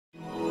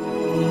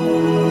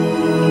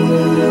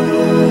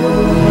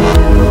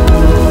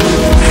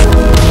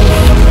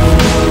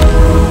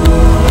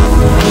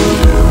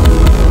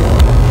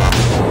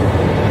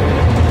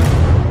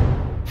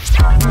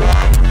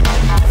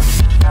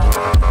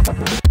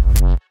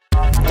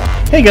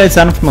Hey guys,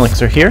 Adam from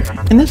Elixir here.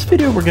 In this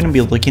video we're going to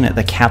be looking at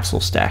the Capsule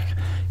stack.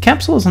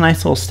 Capsule is a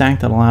nice little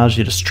stack that allows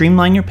you to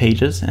streamline your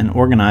pages and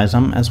organize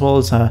them, as well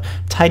as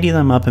tidy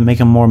them up and make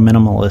them more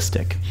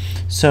minimalistic.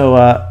 So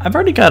I've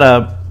already got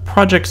a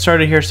project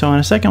started here, so in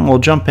a second we'll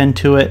jump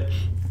into it.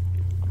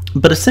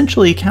 But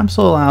essentially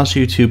Capsule allows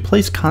you to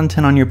place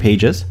content on your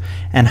pages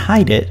and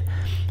hide it,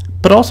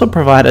 but also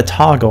provide a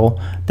toggle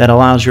that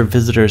allows your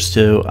visitors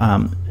to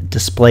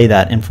display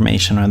that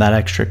information or that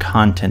extra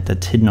content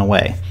that's hidden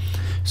away.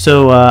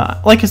 So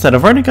like I said,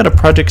 I've already got a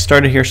project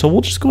started here, so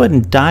we'll just go ahead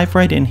and dive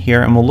right in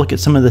here and we'll look at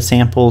some of the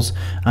samples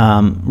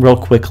real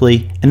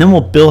quickly, and then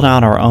we'll build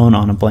out our own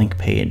on a blank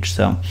page.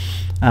 So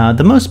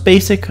the most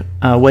basic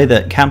way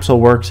that Capsule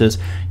works is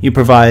you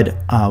provide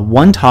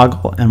one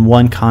toggle and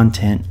one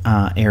content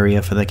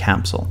area for the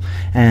capsule.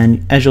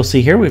 And as you'll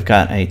see here, we've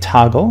got a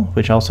toggle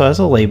which also has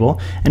a label,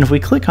 and if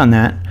we click on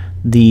that,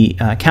 the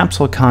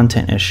capsule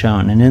content is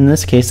shown, and in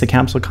this case the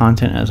capsule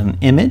content is an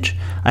image,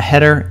 a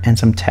header, and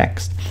some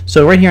text.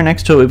 So right here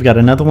next to it we've got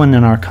another one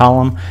in our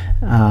column,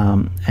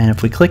 and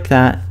if we click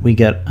that we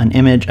get an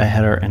image, a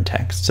header, and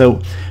text.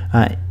 So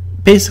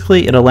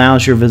basically it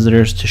allows your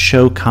visitors to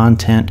show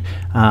content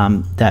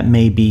that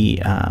may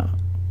be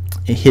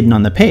hidden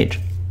on the page.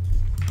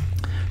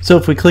 So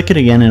if we click it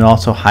again, it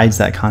also hides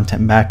that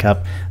content back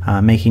up,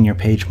 making your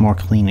page more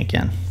clean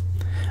again.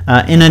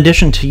 In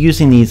addition to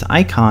using these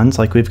icons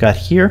like we've got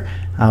here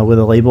with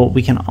a label,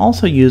 we can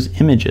also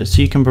use images.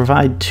 So you can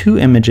provide two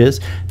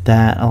images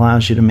that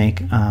allows you to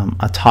make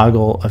a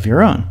toggle of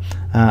your own.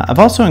 I've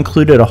also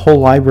included a whole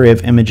library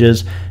of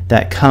images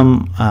that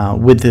come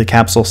with the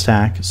Capsule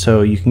stack,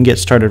 so you can get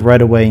started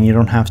right away and you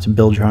don't have to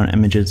build your own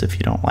images if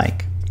you don't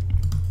like.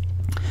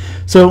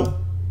 So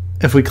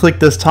if we click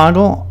this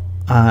toggle,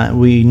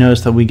 we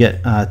notice that we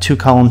get a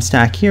two-column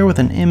stack here with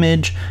an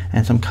image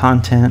and some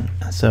content.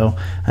 So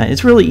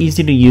it's really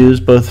easy to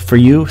use both for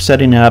you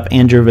setting it up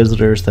and your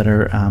visitors that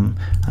are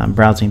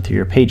browsing through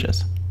your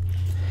pages.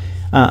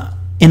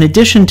 In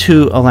addition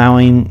to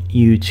allowing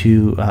you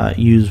to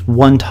use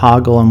one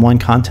toggle and one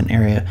content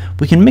area,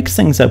 we can mix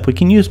things up. We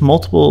can use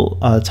multiple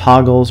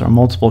toggles or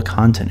multiple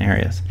content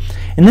areas.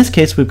 In this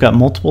case, we've got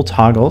multiple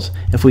toggles.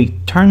 If we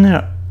turn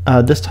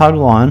this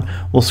toggle on,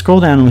 we'll scroll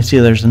down and we see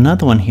there's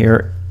another one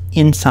here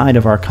inside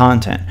of our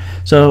content.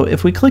 So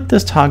if we click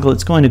this toggle,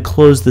 it's going to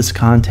close this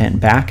content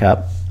back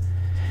up,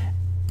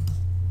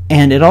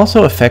 and it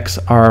also affects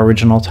our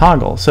original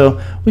toggle.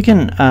 So we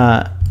can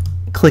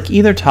click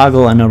either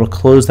toggle and it'll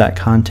close that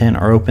content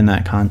or open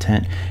that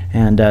content,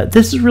 and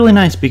this is really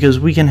nice because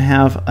we can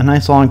have a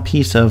nice long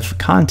piece of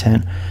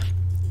content,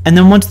 and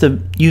then once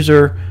the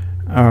user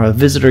or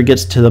visitor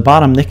gets to the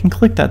bottom, they can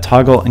click that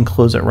toggle and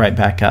close it right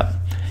back up.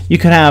 You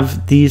could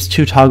have these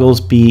two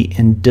toggles be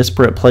in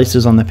disparate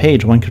places on the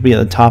page. One could be at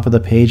the top of the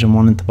page and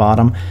one at the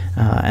bottom,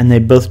 and they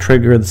both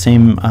trigger the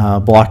same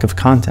block of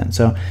content.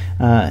 So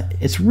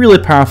it's really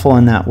powerful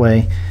in that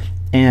way.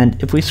 And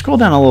if we scroll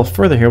down a little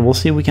further here, we'll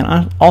see we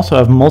can also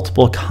have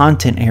multiple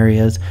content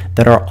areas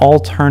that are all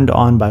turned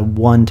on by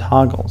one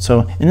toggle.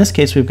 So in this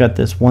case, we've got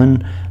this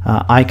one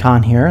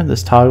icon here,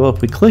 this toggle.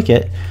 If we click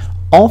it,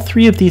 all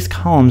three of these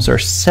columns are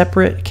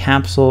separate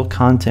capsule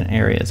content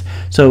areas.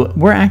 So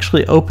we're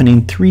actually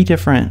opening three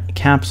different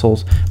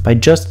capsules by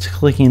just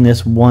clicking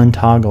this one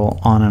toggle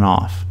on and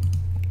off.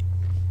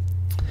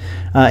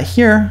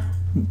 Here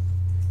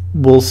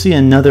we'll see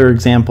another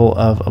example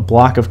of a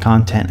block of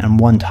content and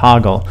one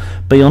toggle,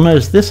 but you'll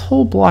notice this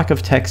whole block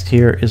of text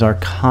here is our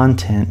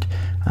content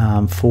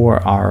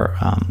for our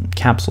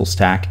capsule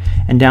stack,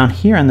 and down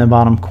here in the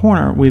bottom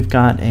corner we've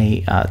got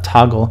a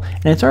toggle,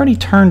 and it's already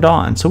turned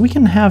on, so we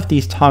can have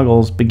these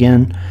toggles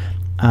begin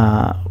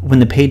when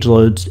the page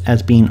loads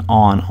as being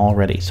on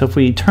already. So if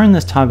we turn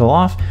this toggle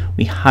off,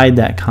 we hide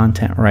that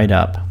content right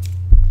up.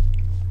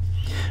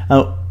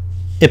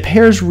 It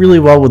pairs really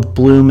well with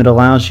Bloom. It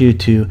allows you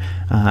to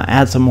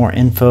add some more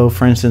info.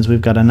 For instance,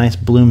 we've got a nice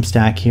Bloom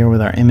stack here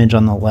with our image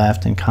on the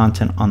left and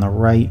content on the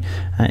right.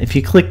 If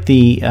you click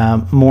the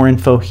more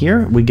info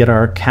here, we get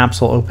our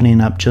capsule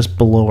opening up just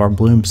below our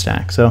Bloom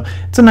stack. So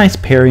it's a nice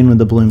pairing with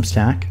the Bloom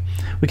stack.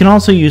 We can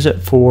also use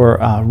it for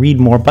read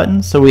more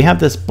buttons. So we have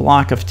this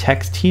block of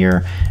text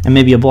here and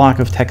maybe a block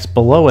of text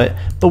below it,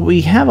 but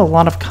we have a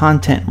lot of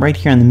content right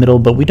here in the middle,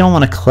 but we don't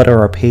want to clutter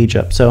our page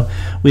up. So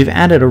we've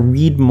added a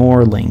read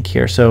more link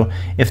here. So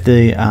if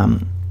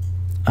the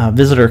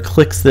visitor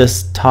clicks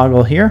this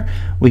toggle here,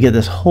 we get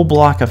this whole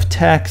block of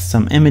text,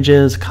 some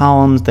images,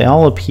 columns, they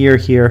all appear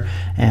here,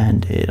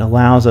 and it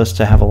allows us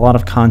to have a lot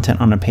of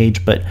content on a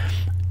page, but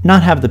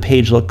not have the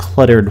page look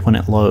cluttered when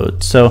it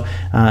loads. So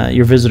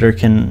your visitor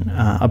can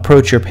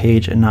approach your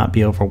page and not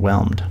be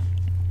overwhelmed.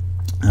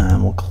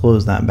 We'll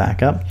close that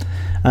back up.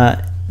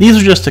 These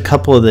are just a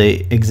couple of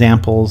the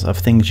examples of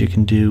things you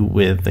can do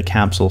with the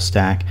Capsule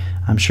stack.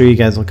 I'm sure you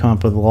guys will come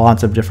up with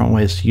lots of different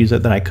ways to use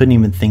it that I couldn't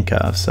even think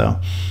of.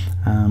 So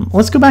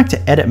let's go back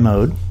to edit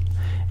mode,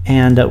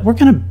 and we're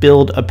going to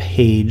build a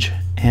page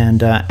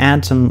and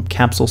add some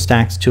Capsule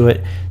stacks to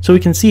it so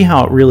we can see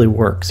how it really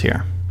works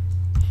here.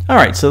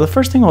 Alright, so the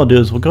first thing we'll do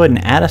is we'll go ahead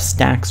and add a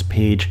stacks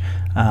page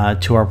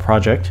to our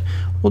project.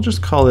 We'll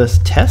just call this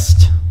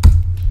test.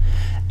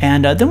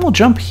 And then we'll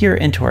jump here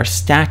into our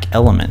stack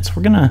elements.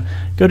 We're going to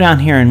go down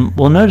here and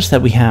we'll notice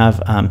that we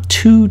have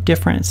two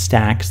different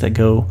stacks that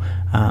go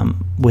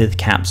with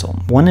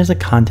Capsule. One is a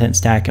content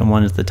stack and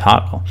one is the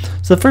toggle.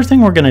 So the first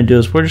thing we're going to do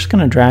is we're just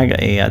going to drag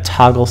a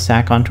toggle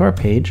stack onto our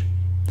page.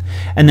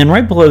 And then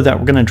right below that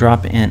we're going to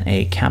drop in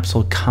a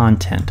Capsule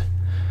content.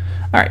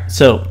 Alright,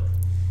 so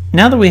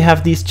now that we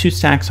have these two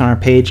stacks on our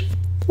page,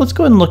 let's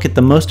go ahead and look at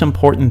the most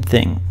important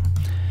thing.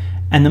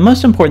 And the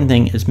most important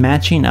thing is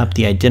matching up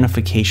the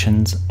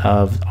identifications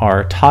of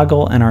our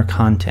toggle and our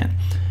content.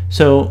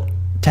 So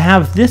to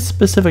have this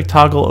specific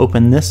toggle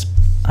open this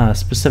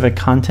specific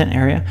content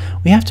area,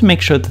 we have to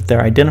make sure that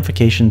their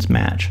identifications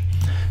match.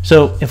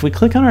 So if we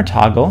click on our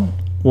toggle,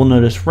 we'll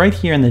notice right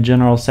here in the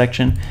general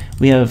section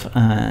we have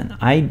an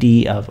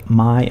ID of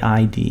my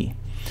ID.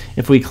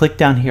 If we click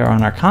down here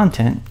on our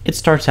content, it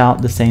starts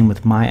out the same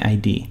with my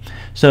ID.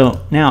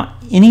 So now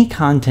any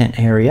content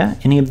area,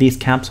 any of these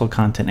Capsule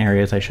content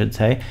areas I should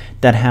say,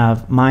 that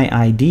have my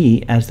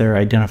ID as their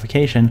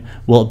identification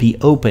will be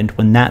opened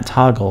when that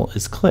toggle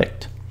is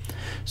clicked.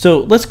 So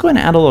let's go ahead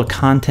and add a little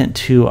content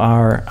to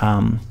our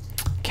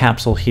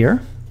Capsule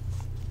here.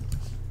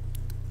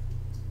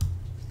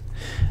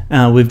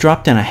 We've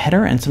dropped in a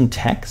header and some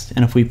text,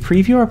 and if we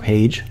preview our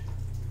page,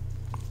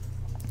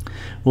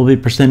 we'll be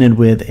presented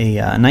with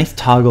a nice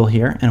toggle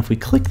here, and if we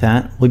click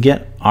that, we'll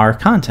get our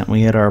content.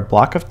 We get our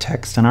block of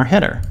text and our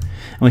header,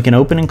 and we can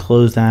open and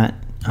close that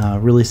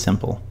really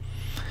simple.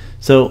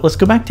 So let's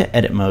go back to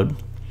edit mode.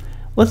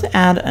 Let's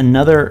add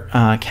another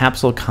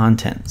Capsule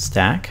content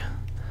stack.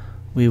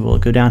 We will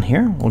go down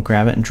here, we'll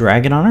grab it and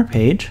drag it on our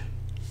page,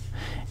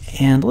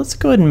 and let's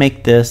go ahead and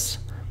make this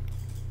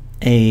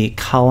a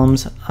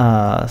columns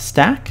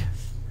stack,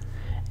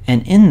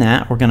 and in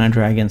that we're going to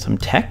drag in some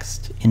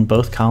text in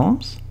both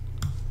columns.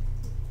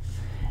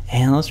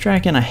 And let's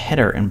drag in a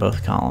header in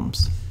both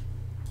columns.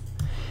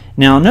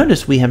 Now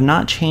notice we have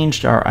not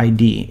changed our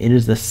ID. It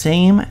is the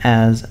same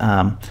as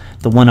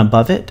the one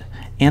above it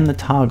and the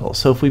toggle.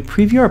 So if we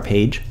preview our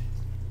page,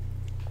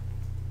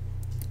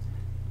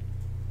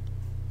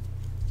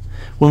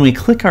 when we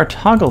click our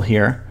toggle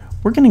here,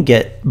 we're going to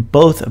get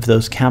both of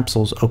those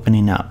capsules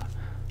opening up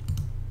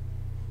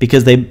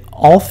because they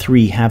all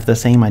three have the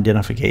same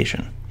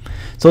identification.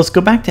 So let's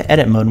go back to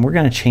edit mode and we're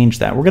going to change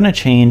that. We're going to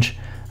change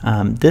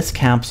this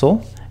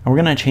capsule, and we're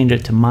going to change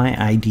it to my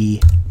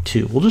ID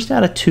 2. We'll just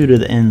add a 2 to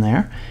the end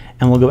there,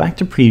 and we'll go back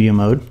to preview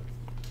mode.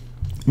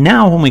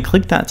 Now when we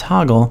click that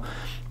toggle,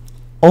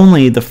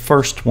 only the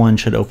first one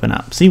should open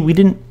up. See,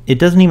 it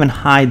doesn't even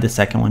hide the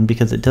second one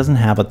because it doesn't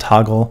have a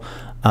toggle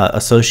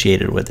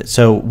associated with it.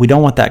 So we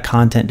don't want that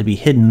content to be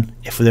hidden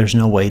if there's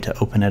no way to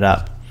open it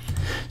up.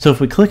 So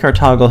if we click our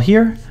toggle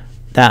here,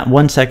 that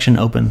one section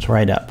opens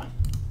right up.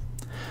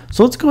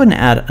 So let's go ahead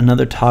and add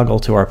another toggle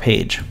to our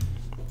page.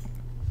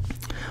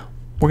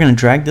 We're going to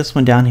drag this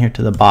one down here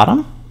to the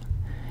bottom,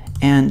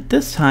 and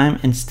this time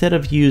instead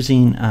of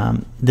using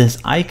this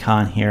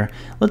icon here,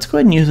 let's go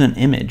ahead and use an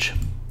image.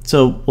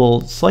 So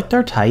we'll select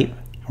our type,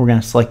 we're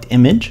going to select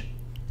image,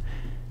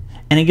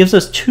 and it gives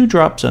us two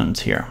drop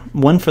zones here,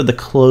 one for the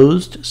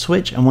closed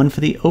switch and one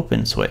for the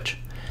open switch.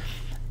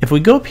 If we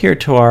go up here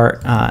to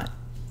our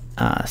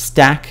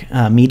stack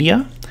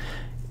media,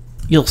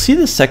 you'll see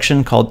this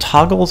section called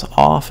toggles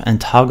off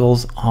and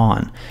toggles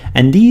on,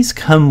 and these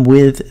come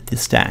with the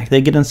stack.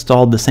 They get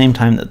installed the same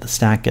time that the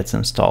stack gets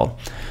installed.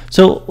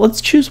 So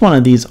let's choose one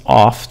of these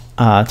off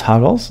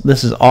toggles.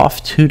 This is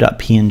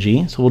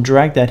off2.png, so we'll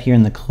drag that here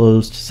in the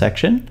closed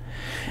section,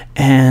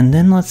 and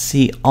then let's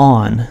see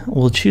on.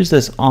 We'll choose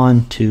this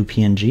on to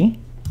PNG,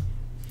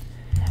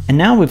 and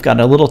now we've got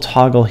a little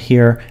toggle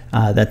here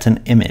that's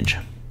an image.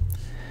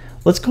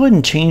 Let's go ahead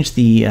and change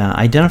the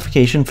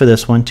identification for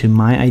this one to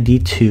my ID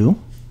 2,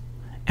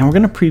 and we're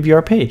going to preview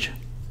our page.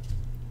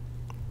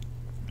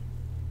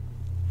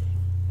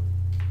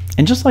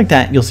 And just like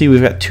that, you'll see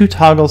we've got two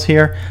toggles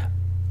here,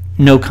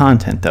 no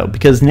content though,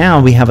 because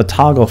now we have a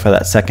toggle for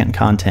that second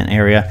content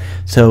area,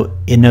 so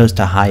it knows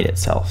to hide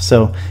itself.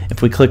 So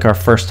if we click our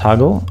first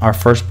toggle, our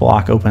first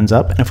block opens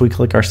up, and if we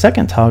click our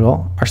second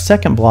toggle, our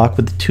second block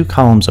with the two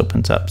columns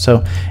opens up.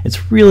 So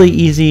it's really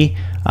easy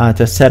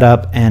to set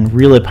up and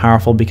really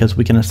powerful because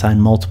we can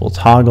assign multiple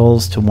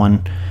toggles to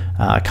one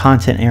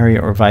content area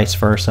or vice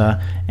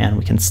versa, and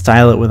we can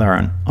style it with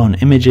our own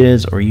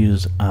images or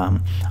use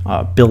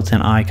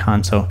built-in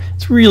icons. So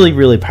it's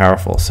really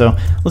powerful. So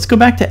let's go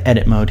back to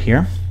edit mode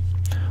here.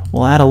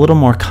 We'll add a little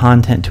more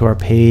content to our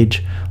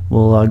page.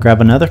 We'll grab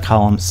another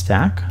column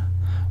stack.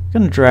 We're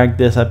going to drag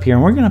this up here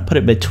and we're going to put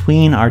it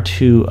between our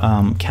two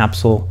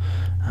capsule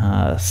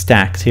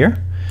stacks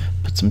here.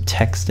 Put some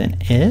text in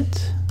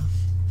it,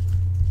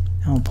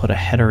 and we'll put a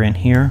header in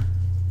here.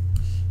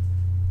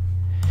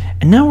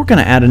 And now we're going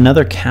to add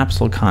another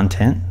capsule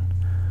content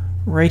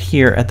right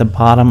here at the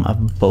bottom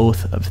of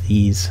both of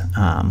these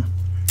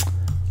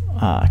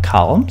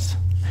columns.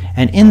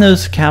 And in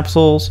those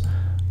capsules,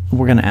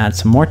 we're going to add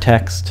some more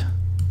text.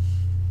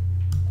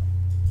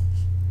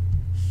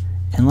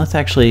 And let's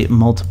actually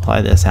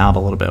multiply this out a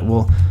little bit.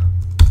 We'll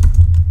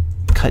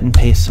cut and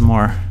paste some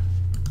more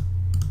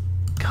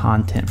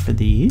content for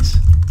these.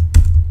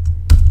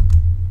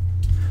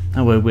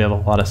 That way we have a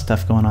lot of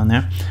stuff going on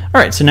there.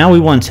 All right, so now we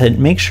want to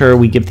make sure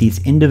we give these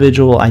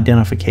individual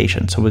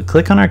identifications. So we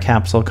click on our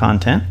capsule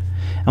content,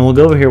 and we'll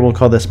go over here, we'll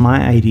call this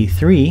My ID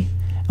 3,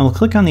 and we'll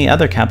click on the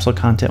other capsule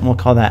content, and we'll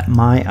call that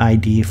My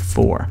ID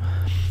 4.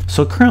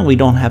 So currently we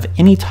don't have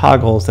any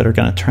toggles that are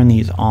going to turn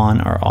these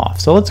on or off.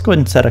 So let's go ahead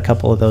and set a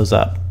couple of those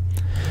up.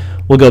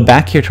 We'll go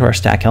back here to our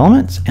stack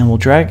elements, and we'll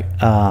drag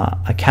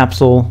a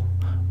capsule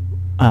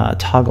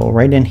toggle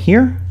right in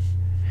here.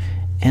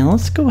 And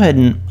let's go ahead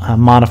and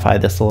modify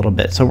this a little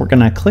bit. So we're going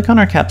to click on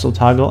our capsule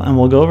toggle, and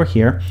we'll go over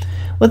here.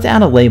 Let's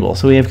add a label.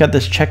 So we have got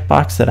this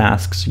checkbox that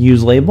asks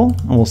use label,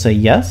 and we'll say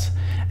yes.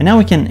 And now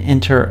we can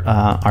enter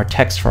our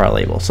text for our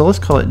label. So let's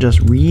call it just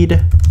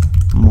read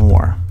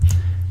more.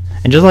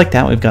 And just like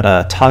that, we've got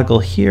a toggle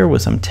here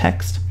with some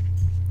text.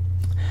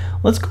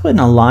 Let's go ahead and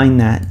align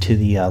that to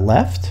the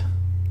left.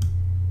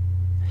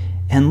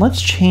 And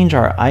let's change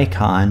our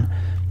icon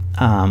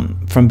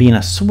from being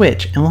a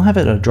switch, and we'll have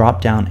it a drop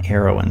down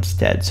arrow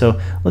instead. So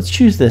let's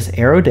choose this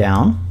arrow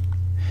down,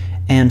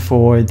 and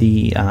for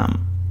the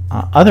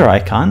other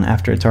icon,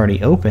 after it's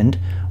already opened,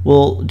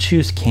 we'll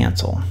choose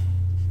cancel.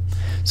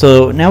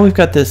 So now we've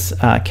got this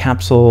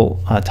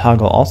capsule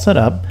toggle all set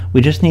up.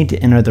 We just need to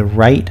enter the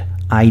right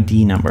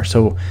ID number.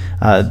 So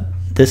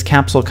this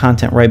capsule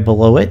content right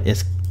below it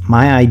is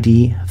My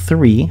ID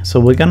 3, so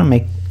we're going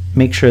to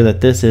make sure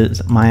that this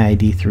is My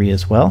ID 3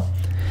 as well.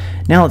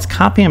 Now let's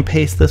copy and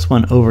paste this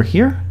one over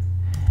here,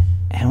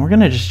 and we're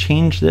going to just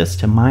change this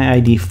to My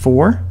ID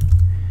 4,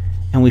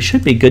 and we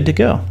should be good to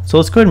go. So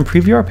let's go ahead and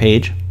preview our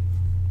page.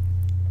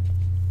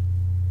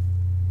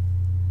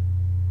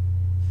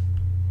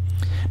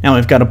 Now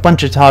we've got a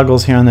bunch of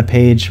toggles here on the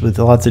page with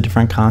lots of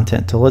different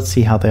content, so let's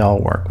see how they all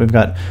work. We've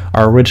got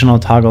our original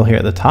toggle here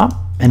at the top,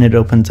 and it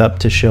opens up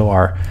to show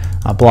our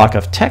block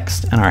of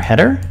text and our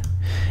header.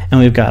 And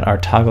we've got our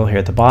toggle here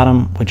at the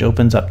bottom, which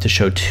opens up to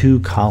show 2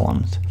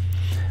 columns.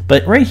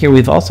 But right here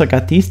we've also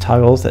got these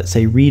toggles that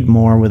say read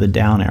more with a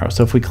down arrow.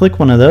 So if we click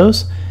one of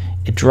those,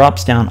 it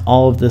drops down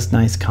all of this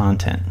nice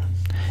content.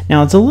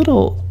 Now it's a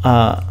little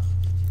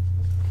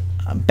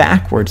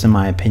backwards in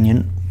my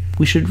opinion.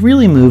 We should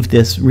really move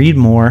this read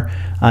more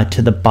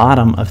to the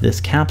bottom of this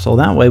capsule.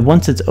 That way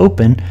once it's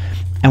open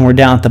and we're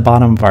down at the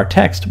bottom of our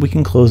text, we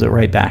can close it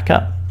right back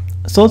up.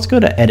 So let's go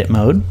to edit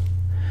mode.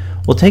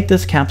 We'll take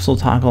this capsule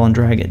toggle and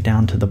drag it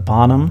down to the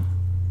bottom,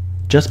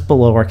 just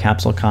below our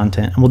capsule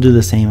content, and we'll do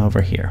the same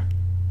over here.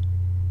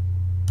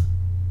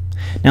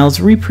 Now let's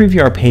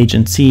re-preview our page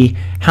and see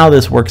how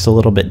this works a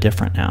little bit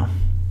different now.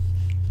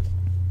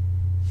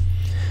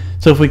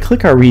 So if we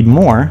click our read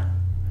more,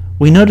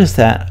 we notice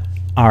that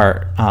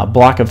our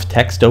block of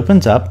text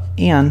opens up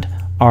and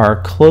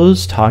our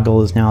close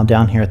toggle is now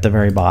down here at the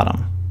very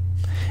bottom.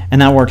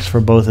 And that works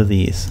for both of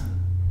these.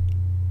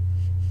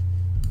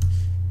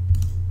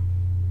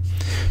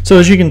 So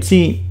as you can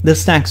see,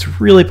 this stack's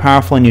really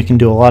powerful and you can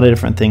do a lot of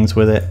different things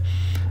with it.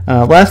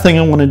 Last thing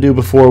I want to do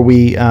before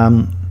we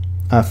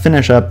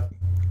finish up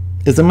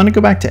is I'm going to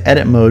go back to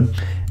edit mode,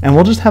 and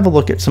we'll just have a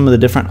look at some of the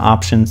different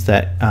options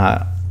that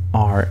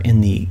are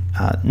in the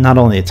not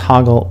only the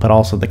toggle but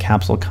also the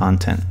capsule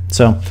content.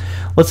 So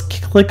let's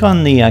click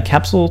on the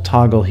capsule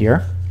toggle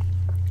here,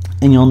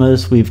 and you'll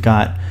notice we've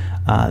got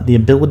the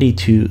ability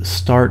to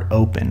start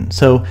open.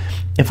 So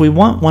if we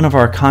want one of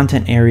our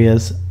content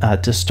areas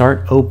to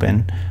start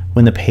open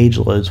when the page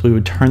loads, we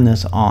would turn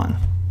this on.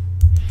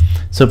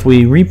 So if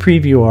we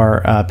re-preview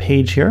our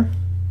page here,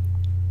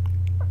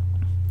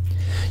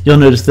 you'll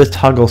notice this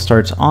toggle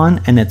starts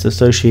on and its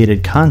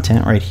associated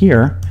content right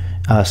here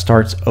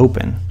starts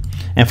open.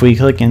 And if we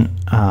click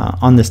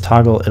on this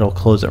toggle, it'll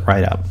close it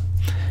right up.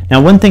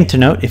 Now one thing to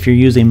note, if you're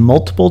using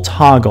multiple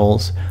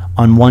toggles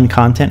on one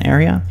content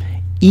area,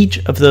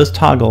 each of those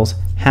toggles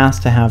has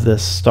to have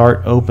this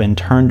start open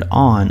turned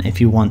on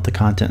if you want the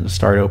content to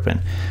start open.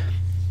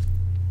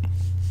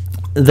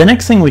 The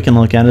next thing we can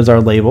look at is our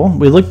label.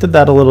 We looked at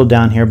that a little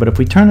down here, but if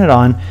we turn it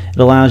on, it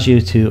allows you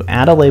to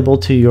add a label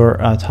to your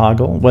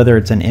toggle, whether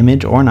it's an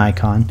image or an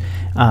icon,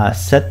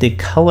 set the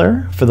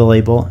color for the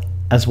label,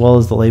 as well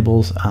as the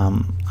label's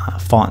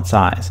font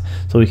size.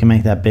 So we can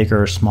make that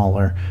bigger or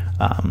smaller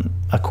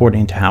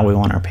according to how we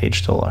want our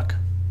page to look.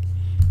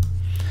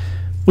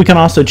 We can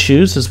also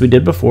choose, as we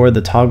did before,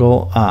 the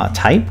toggle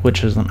type,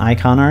 which is an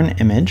icon or an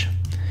image,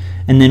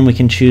 and then we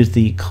can choose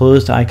the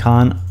closed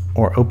icon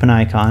or open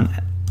icon,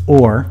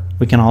 or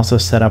we can also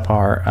set up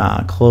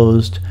our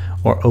closed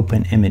or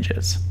open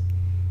images.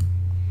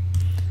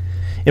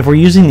 If we're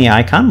using the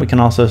icon, we can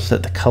also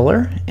set the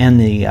color and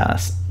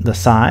the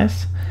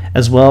size,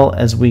 as well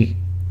as we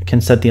can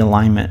set the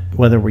alignment,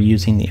 whether we're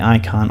using the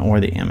icon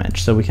or the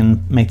image. So we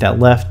can make that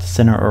left,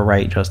 center, or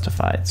right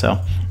justified. So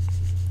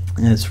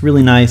it's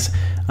really nice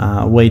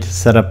way to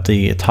set up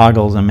the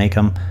toggles and make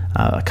them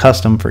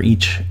custom for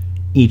each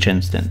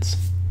instance.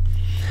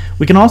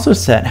 We can also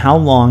set how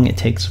long it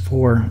takes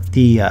for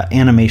the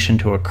animation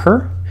to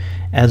occur,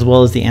 as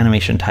well as the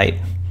animation type.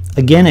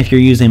 Again, if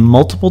you're using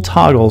multiple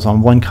toggles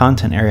on one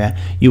content area,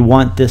 you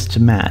want this to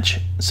match.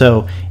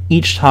 So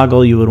each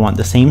toggle you would want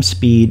the same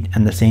speed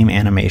and the same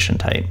animation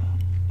type.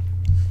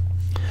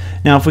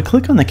 Now if we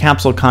click on the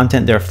capsule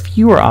content, there are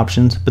fewer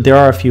options, but there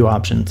are a few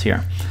options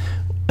here.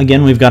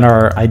 Again, we've got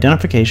our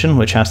identification,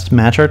 which has to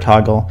match our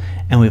toggle,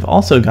 and we've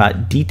also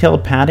got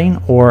detailed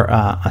padding or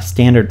a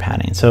standard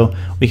padding. So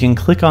we can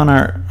click on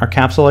our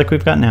capsule like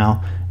we've got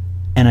now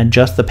and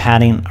adjust the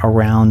padding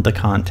around the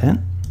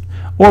content,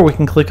 or we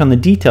can click on the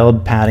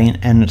detailed padding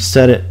and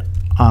set it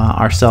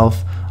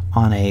ourselves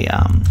on a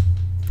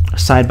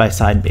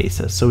side-by-side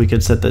basis. So we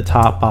could set the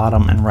top,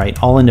 bottom, and right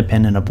all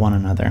independent of one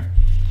another.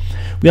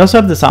 We also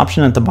have this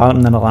option at the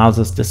bottom that allows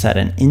us to set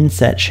an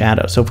inset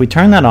shadow. So if we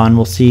turn that on,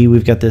 we'll see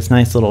we've got this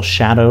nice little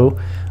shadow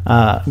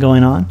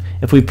going on.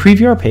 If we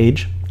preview our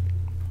page,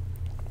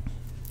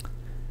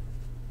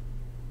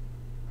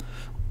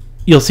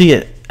 you'll see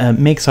it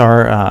makes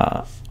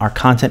our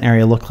content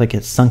area look like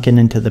it's sunken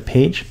into the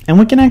page. And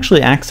we can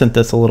actually accent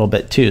this a little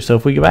bit too. So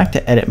if we go back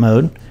to edit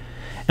mode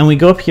and we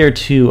go up here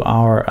to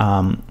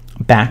our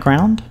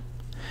background,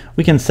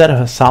 we can set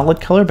a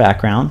solid color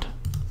background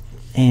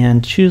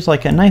and choose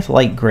like a nice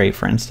light gray,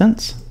 for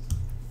instance.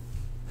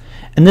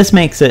 And this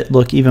makes it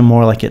look even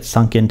more like it's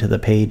sunk into the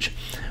page.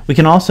 We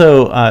can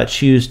also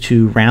choose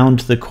to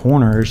round the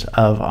corners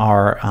of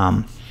our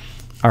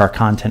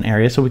content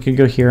area. So we could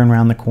go here and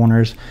round the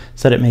corners,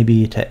 set it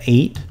maybe to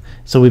 8.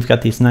 So we've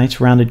got these nice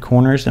rounded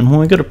corners. And when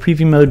we go to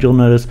preview mode, you'll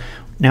notice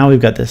now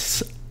we've got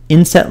this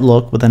inset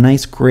look with a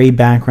nice gray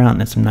background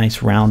and some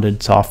nice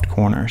rounded soft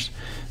corners.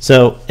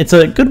 So it's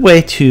a good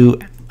way to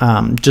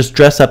just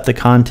dress up the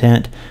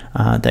content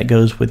that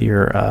goes with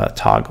your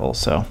toggle.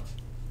 So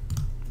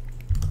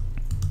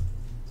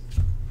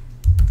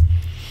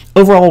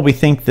overall, we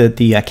think that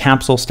the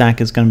capsule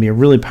stack is going to be a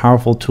really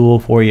powerful tool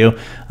for you.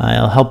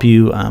 It'll help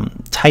you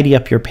tidy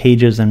up your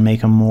pages and make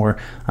them more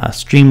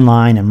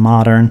streamlined and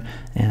modern,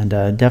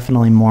 and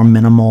definitely more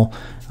minimal,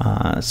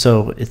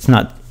 so it's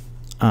not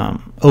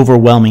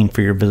overwhelming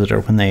for your visitor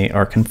when they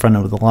are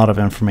confronted with a lot of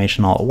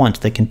information all at once.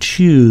 They can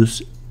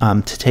choose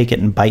to take it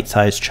in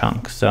bite-sized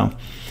chunks. So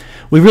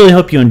we really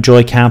hope you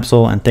enjoy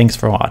Capsule, and thanks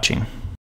for watching.